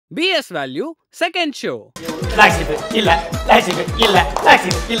BS value second show. Blacksheep illa, Blacksheep illa,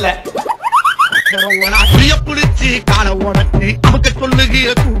 Blacksheep illa.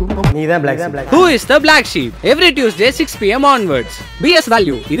 Who is the black sheep? Every Tuesday 6 PM onwards. BS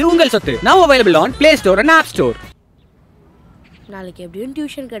value இது உங்கள் சொத்து. Now available on Play Store and App Store. நாளைக்கு எப்படியும்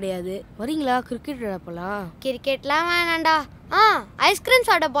tuition கிடையாது. வரீங்களா? Cricket விளையாட போலாம். கிரிக்கெட்லாம் வேணாண்டா. ஐஸ்கிரீம்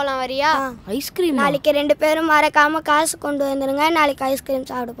சாப்பிட போலாம் வரியா? ஐஸ்கிரீம் நாளைக்கு 2 பேரும் மறக்காம காசு கொண்டு வந்துருங்க. நாளைக்கு ஐஸ்கிரீம்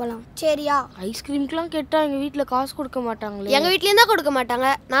சாப்பிட போலாம். சரியா? ஐஸ்கிரீம்க்குலாம் கேட்டா எங்க வீட்ல காசு கொடுக்க மாட்டாங்களே. எங்க வீட்லயும் தான் கொடுக்க மாட்டாங்க.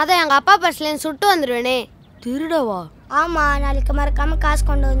 நான் தான் எங்க அப்பா பர்ஸ்ல சுட்டு வந்துருவேனே. திருடவா? ஆமா, நாளைக்கு மறக்காம காசு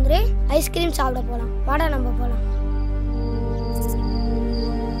கொண்டு வந்துரு. ஐஸ்கிரீம் சாப்பிட போலாம். வாடா நம்ம போலாம்.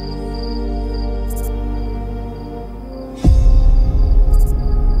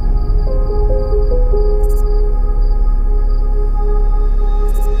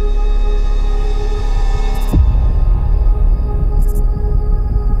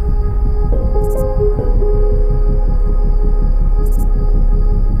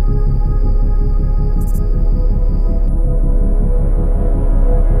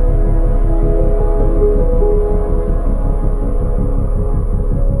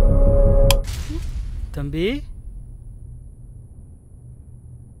 தம்பி,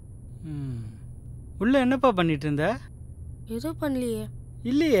 உள்ள என்னப்பா பண்ணிட்டு இருந்த? ஏதோ பண்ணலையே.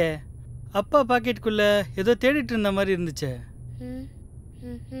 இல்லையே, அப்பா பாக்கெட்டுக்குள்ள ஏதோ தேடிட்டு இருந்த மாதிரி இருந்துச்சே.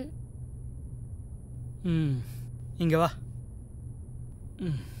 இங்க வா.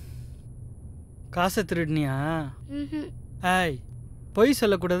 காசை திருடினியா? ஆய், பொய்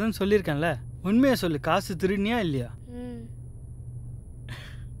சொல்லக்கூடாதுன்னு சொல்லியிருக்கேன்ல, உண்மையை சொல்லு. காசு திருடினியா இல்லையா?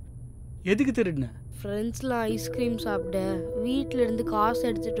 எதுக்கு திருடின? ஃப்ரெண்ட்ஸ்லாம் ஐஸ்கிரீம் சாப்பிட வீட்டில இருந்து காசு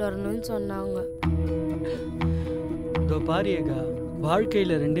எடுத்துட்டு வரணும்னு சொன்னாங்க. இதோ பாரியேக்கா,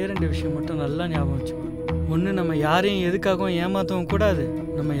 வாழ்க்கையில் 2 விஷயம் மட்டும் நல்லா ஞாபகம் வச்சுக்கோ. ஒன்று, நம்ம யாரையும் எதுக்காகவும் ஏமாற்றவும் கூடாது.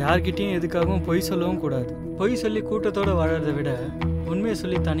 நம்ம யார்கிட்டையும் எதுக்காகவும் பொய் சொல்லவும் கூடாது. பொய் சொல்லி கூட்டத்தோடு வாழறதை விட உண்மையை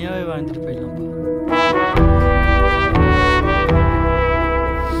சொல்லி தனியாகவே வாழ்ந்துட்டு போயிடலாம்ப்பா.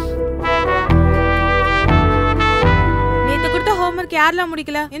 நேற்று கொடுத்த ஹோம்ஒர்க் யாரெல்லாம்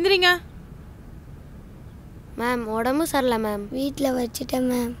முடிக்கல? எந்திரிங்க. மேம், உடம்பு சரியில்லை மேம், வீட்டில் வச்சுட்டேன்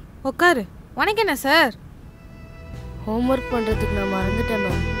மேம். உட்காரு. உனக்கு என்ன சார்? ஹோம்ஒர்க் பண்றதுக்கு நான் மறந்துட்டேன்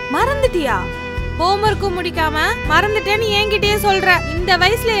மேம். மறந்துட்டியா? ஹோம்ஒர்க்கும் முடிக்காம மறந்துட்டேன்னு என்கிட்டயே சொல்ற. இந்த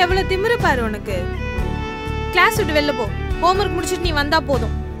வயசுல எவ்வளவு திமிரு பாரு உனக்கு. கிளாஸ் விட்டு வெளில போ. ஹோம்ஒர்க் முடிச்சிட்டு நீ வந்தா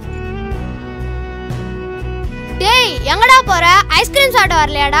போதும். டேய், எங்கடா போற? ஐஸ்கிரீம் சாப்பிட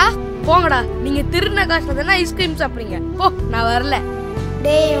வரலையாடா? போங்கடா, நீங்க திருந காசுல தானே ஐஸ்கிரீம் சாப்பிடுறீங்க. போ, நான் வரல.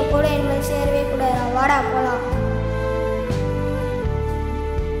 டேய், என் கூட இனிமேல் சேரவே கூடாது. வாடா போலாம்.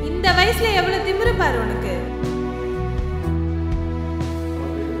 இந்த வயசுல எவ்வளவு திமிரு பாரு உனக்கு.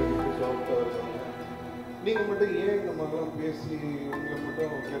 நீங்க மட்டும் ஏன் இந்த மாதிரிலாம் பேசி உங்களை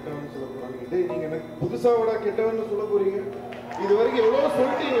மட்டும் கெட்டவன்னு சொல்ல போறாங்க? டேய், நீங்க எனக்கு புதுசாவோட கெட்டவன்னு சொல்ல போறீங்க? இது வரைக்கும் எவ்வளவு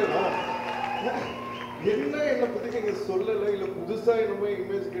சொல்லிட்டீங்களா? என்ன பத்தி நீங்க சொல்லல, இல்ல புதுசா என்னமோ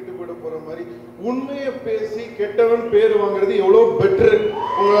இமேஜ் கெட்டு போட போற மாதிரி. உண்மையை பேசி கெட்டவன் பேர் வாங்குறது எவ்வளவு பெட்டர்.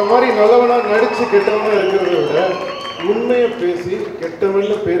 உங்களை மாதிரி நல்லவனா நடிச்சு கெட்டவனா இருக்கிறத விட உண்மையை பேசி கெட்டவன்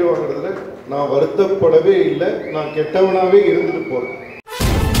பேர் வாங்குறதுல நான் வருத்தப்படவே இல்லை. நான் கெட்டவனாவே இருந்துட்டு போறேன்.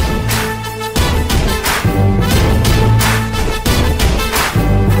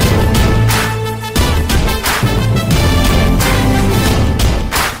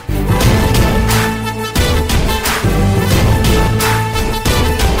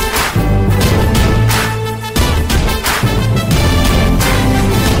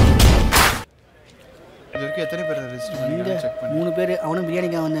 எத்தனை பேர் ரெஜிஸ்டர் பண்ணீங்க? செக் பண்ணி 3 பேர். அவனும்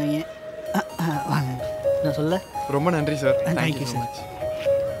பிரியாணிக்காக வந்தாங்க. வாங்க, நான் சொல்ல. ரொம்ப நன்றி சார். Thank you so much.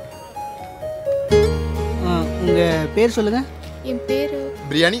 உங்கள் பேர் சொல்லுங்கள். என் பேரு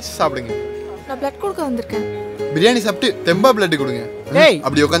பிரியாணி சாப்பிடுங்க. நான் பிளட் கொடுக்க வந்திருக்கேன். பிரியாணி சாப்பிட்டு தெம்பா பிளட் கொடுங்க. டேய்,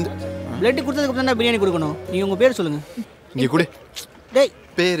 அப்படி உட்காந்து பிளட் கொடுத்ததுக்கு அப்புறம் தான் பிரியாணி கொடுக்கணும். நீங்கள் உங்கள் பேர் சொல்லுங்கள். இங்கே கொடு. டேய்,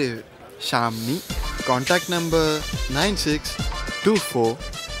 பேர் ஷாம்னி. Contact number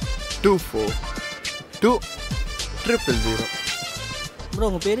 9624242000. ப்ரோ,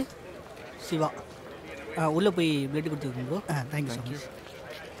 உங்கள் பேர்? சிவா. உள்ளே போய் பிளட் கொடுத்துருக்கோம் bro. Thank you so much.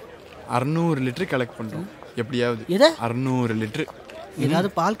 600 litre collect பண்ணுறோம். எப்படியாவது எதை? 600 லிட்டர். ஏதாவது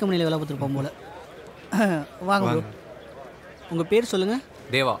பால் கம்பெனியில் வேலை பார்த்துருப்போம் போல. வாங்க ப்ரோ, உங்கள் பேர் சொல்லுங்கள்.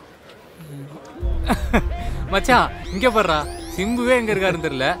 தேவா. மச்சான், இங்கே பாடுறா. சிம்புவே எங்கே இருக்காருன்னு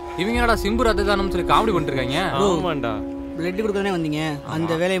தெரியல. இவங்க என்னடா சிம்பு ரத்த தானம்னு சொல்லி காமெடி பண்ணிருக்காங்க. ஆமாண்டா, பிளட் கொடுக்கறதே வந்தீங்க.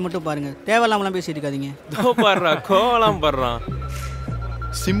 அந்த வேலையை மட்டும் பாருங்கள். தேவையில்லாமலாம் பேசி இருக்காதீங்க. பாடுறா, கோவலாம் பாடுறான்.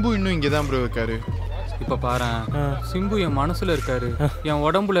 சிம்பு இன்னும் இங்கே தான் ப்ரோ இருக்காரு. இப்ப பாரு, சிம்பு என் மனசுல இருக்காரு, என்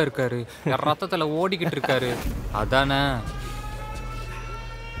உடம்புல இருக்காரு, என் ரத்தத்துல ஓடிக்கிட்டு இருக்காரு. அதானே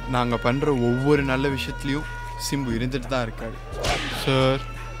நாங்கள் பண்ணுற ஒவ்வொரு நல்ல விஷயத்துலையும் சிம்பு இருந்துட்டு தான் இருக்காரு. சார்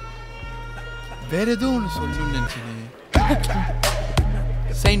வேற எதுவும் ஒன்று சொல்லணும்னு நினச்சினே.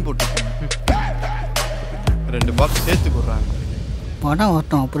 சைன் போட்டு 2 பாக்ஸ் சேர்த்து கொடுறாங்க. படம்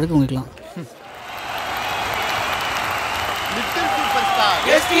வரட்டும் அப்படி உங்களுக்குலாம். லிட்டில் சூப்பர் ஸ்டார்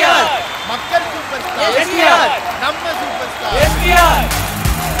STR, மக்கள் சூப்பர் ஸ்டார் STR, நம்ம சூப்பர் ஸ்டார் STR.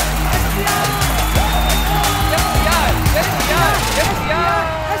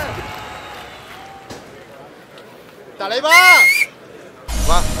 தலைவா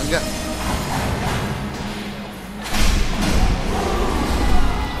வா அங்க.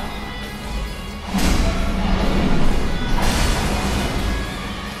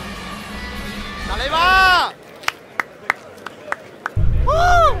 தலைவா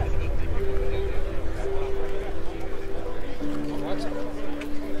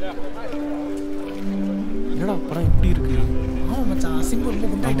என்னடா படம் இப்படி இருக்கு? ஆமா மச்சான், சிம்பு ரொம்ப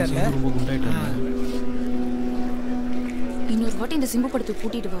குண்டாயிட்டார்ல. இன்னொரு வாட்டி இந்த சிம்பு படத்தை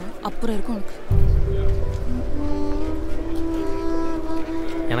கூட்டிட்டு வா, அப்புறம் இருக்கும் உனக்கு.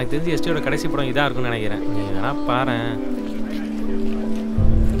 எனக்கு தெரிஞ்சு எஸ்டியோட கடைசி படம் இதாக இருக்கும்னு நினைக்கிறேன். நீ வேணா பாரு.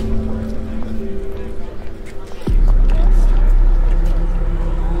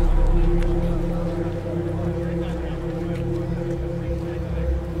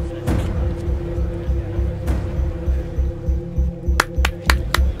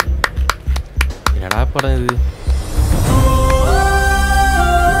 என்னடா படம் இது?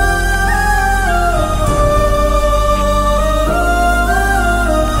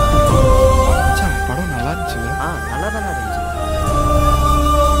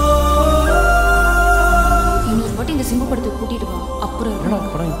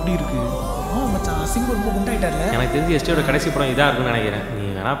 எனக்கு தெரிஞ்சு எஸ்டியோட கடைசி படம் இதாக இருக்கும்னு நினைக்கிறேன். நீ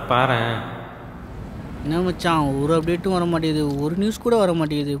வேணா பாரு. என்ன மச்சான், ஒரு அப்டேட்டும் வர மாட்டேங்குது, ஒரு நியூஸ் கூட வர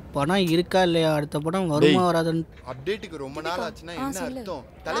மாட்டேங்குது. படம் இருக்கா இல்லையா, அடுத்த படம் வருமா வராதுன்னு. அப்டேட்டுக்கு ரொம்ப நாள் ஆச்சுன்னா என்ன அர்த்தம்?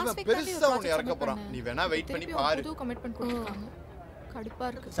 தலைவன் பெருசா ஒன்று இறக்க போறான். நீ வேணா வெயிட் பண்ணி பாரு. கமிட்மெண்ட் கொடுத்துருக்காங்க. கடுப்பா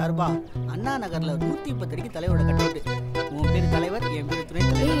இருக்கு. சார்பா, அண்ணா நகர்ல 110 அடிக்கு தலைவரோட கட்டவுட். உன் பேர் தலைவர், என் பேர் துணை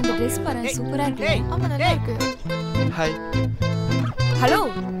தலைவர். இந்த Dress பாரு, சூப்பரா இருக்கு. ஆமா நல்லா இருக்கு. ஹாய். ஹலோ,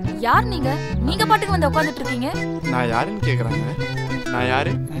 யார் நீங்க? நீங்க பாட்டுக்கு வந்து உட்கார்ந்துட்டு இருக்கீங்க. நான் யாருன்னு கேக்குறாங்க. நான்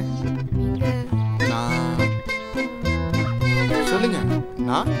யாரு? நான் சொல்லுங்க.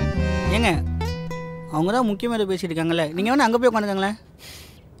 நான் ஏங்க, அவங்க தான் முக்கியமாக பேசிட்டு இருக்காங்கல்ல, நீங்க வேணா அங்க போய் உட்காந்துங்களேன்.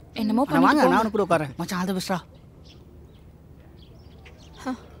 என்னமோ வாங்க, நானும் கூட உட்காரேன். மச்சான் ஆல் தி பெஸ்டா.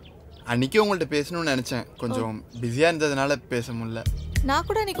 அன்னைக்கு உங்கள்ட்ட பேசணும்னு நினைச்சேன், கொஞ்சம் பிஸியா இருந்ததுனால பேச முடியல. நான்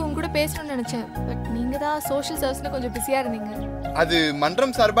கூட அன்னைக்கு உங்க கூட பேசணும்னு நினைச்சேன், பட் நீங்க தான் சோஷியல் சர்வீஸ்ல கொஞ்சம் பிஸியா இருந்தீங்க. அது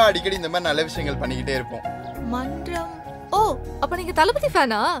மன்றம் சார்பா அடிக்கடி இந்த மாதிரி நல்ல விஷயங்கள் பண்ணிக்கிட்டே இருப்போம். மன்றம்? ஓ, அப்ப நீங்க தளபதி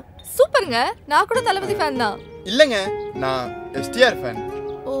ஃபேனா? சூப்பருங்க, நான் கூட தளபதி ஃபேன் தான். இல்லங்க, நான் STR ஃபேன்.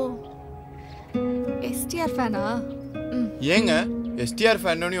 ஓ, STR ஃபேனா? ஏங்க STR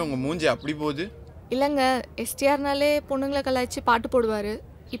ஃபேன்னோனே உங்க மூஞ்சி அப்படி போகுது? இல்லங்க, STRனாலே பொண்ணுங்களை கலாய்ச்சி பாட்டு போடுவாரு.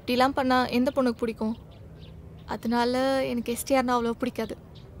 இப்படிலாம் பண்ணா எந்த பொண்ணுக்கு பிடிக்கும்? அதனால எனக்கு STRனா அவ்வளோ பிடிக்காது.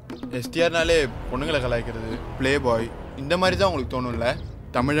 STRனாலே பொண்ணுங்களை கலாய்க்கிறது, ப்ளே பாய் இந்த மாதிரி தான் உங்களுக்கு தோணும்ல.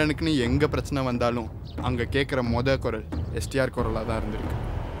 தமிழனுக்குன்னு எங்கே பிரச்சனை வந்தாலும் அங்கே கேட்குற குரல் STR குரலாக தான் இருந்திருக்கு.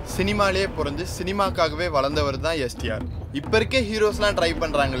 சினிமாலே பிறந்து சினிமாக்காகவே வளர்ந்தவர் தான் STR. இப்போ இருக்க ஹீரோஸ்லாம் ட்ரை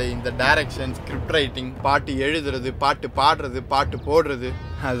பண்ணுறாங்களே இந்த டைரக்ஷன், ஸ்கிரிப்ட் ரைட்டிங், பாட்டு எழுதுறது, பாட்டு பாடுறது, பாட்டு போடுறது,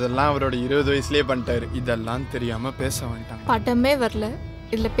 அதெல்லாம் அவரோட 20 வயசுலேயே பண்ணிட்டாரு. இதெல்லாம் தெரியாமல் பேச வந்துட்டாங்க. படமே வரல,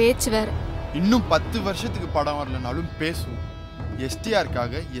 இதில் பேச்சு வேற. இன்னும் 10 வருஷத்துக்கு படம் வரலனாலும் பேசுவோம்.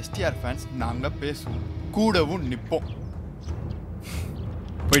 STRக்காக STR ஃபேன்ஸ் நாங்கள் பேசுவோம், கூடவும் நிற்போம்.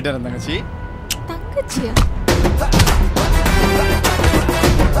 போயிட்டு வரேன் தங்கச்சி. தங்கச்சியா?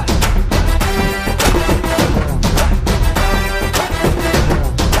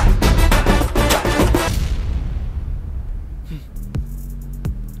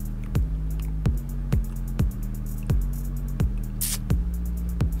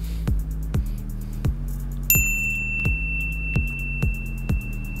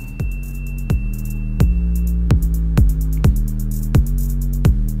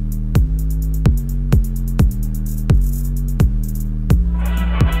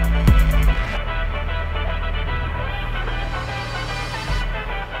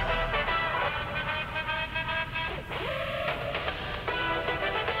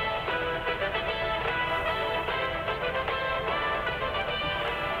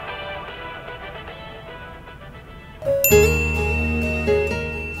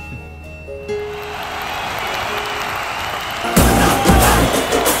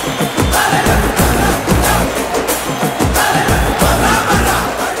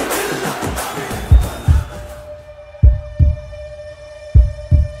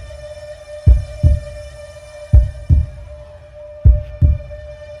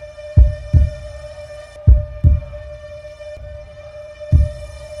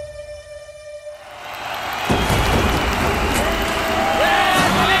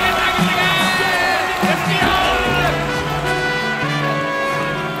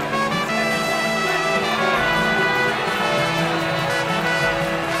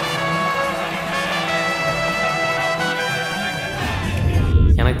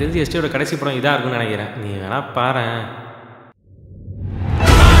 எனக்கு தெரிஞ்சு எஸ்டியோட கடைசி படம் இதாக இருக்குன்னு நினைக்கிறேன். நீ வேணா பாரு.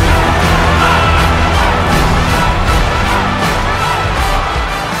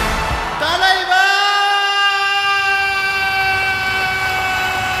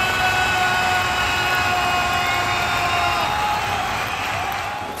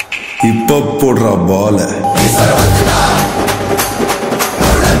 இப்ப போடுறா பால.